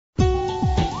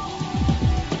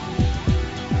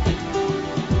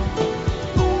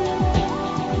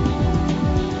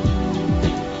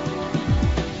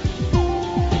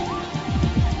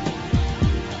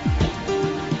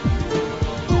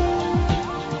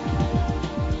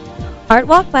Art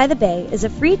Walk by the Bay is a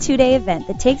free 2-day event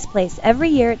that takes place every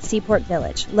year at Seaport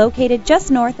Village, located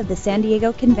just north of the San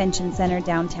Diego Convention Center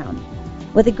downtown.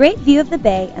 With a great view of the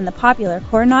bay and the popular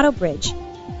Coronado Bridge,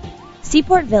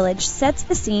 Seaport Village sets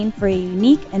the scene for a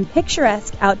unique and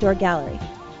picturesque outdoor gallery.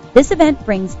 This event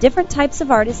brings different types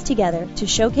of artists together to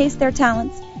showcase their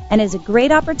talents and is a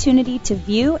great opportunity to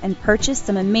view and purchase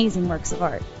some amazing works of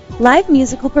art. Live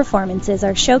musical performances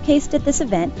are showcased at this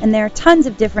event, and there are tons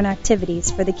of different activities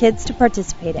for the kids to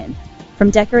participate in. From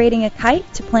decorating a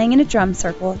kite to playing in a drum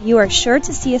circle, you are sure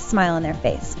to see a smile on their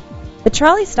face. The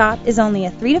trolley stop is only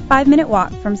a 3 to 5 minute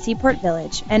walk from Seaport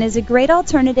Village and is a great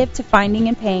alternative to finding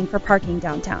and paying for parking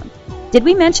downtown. Did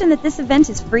we mention that this event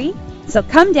is free? So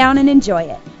come down and enjoy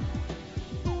it.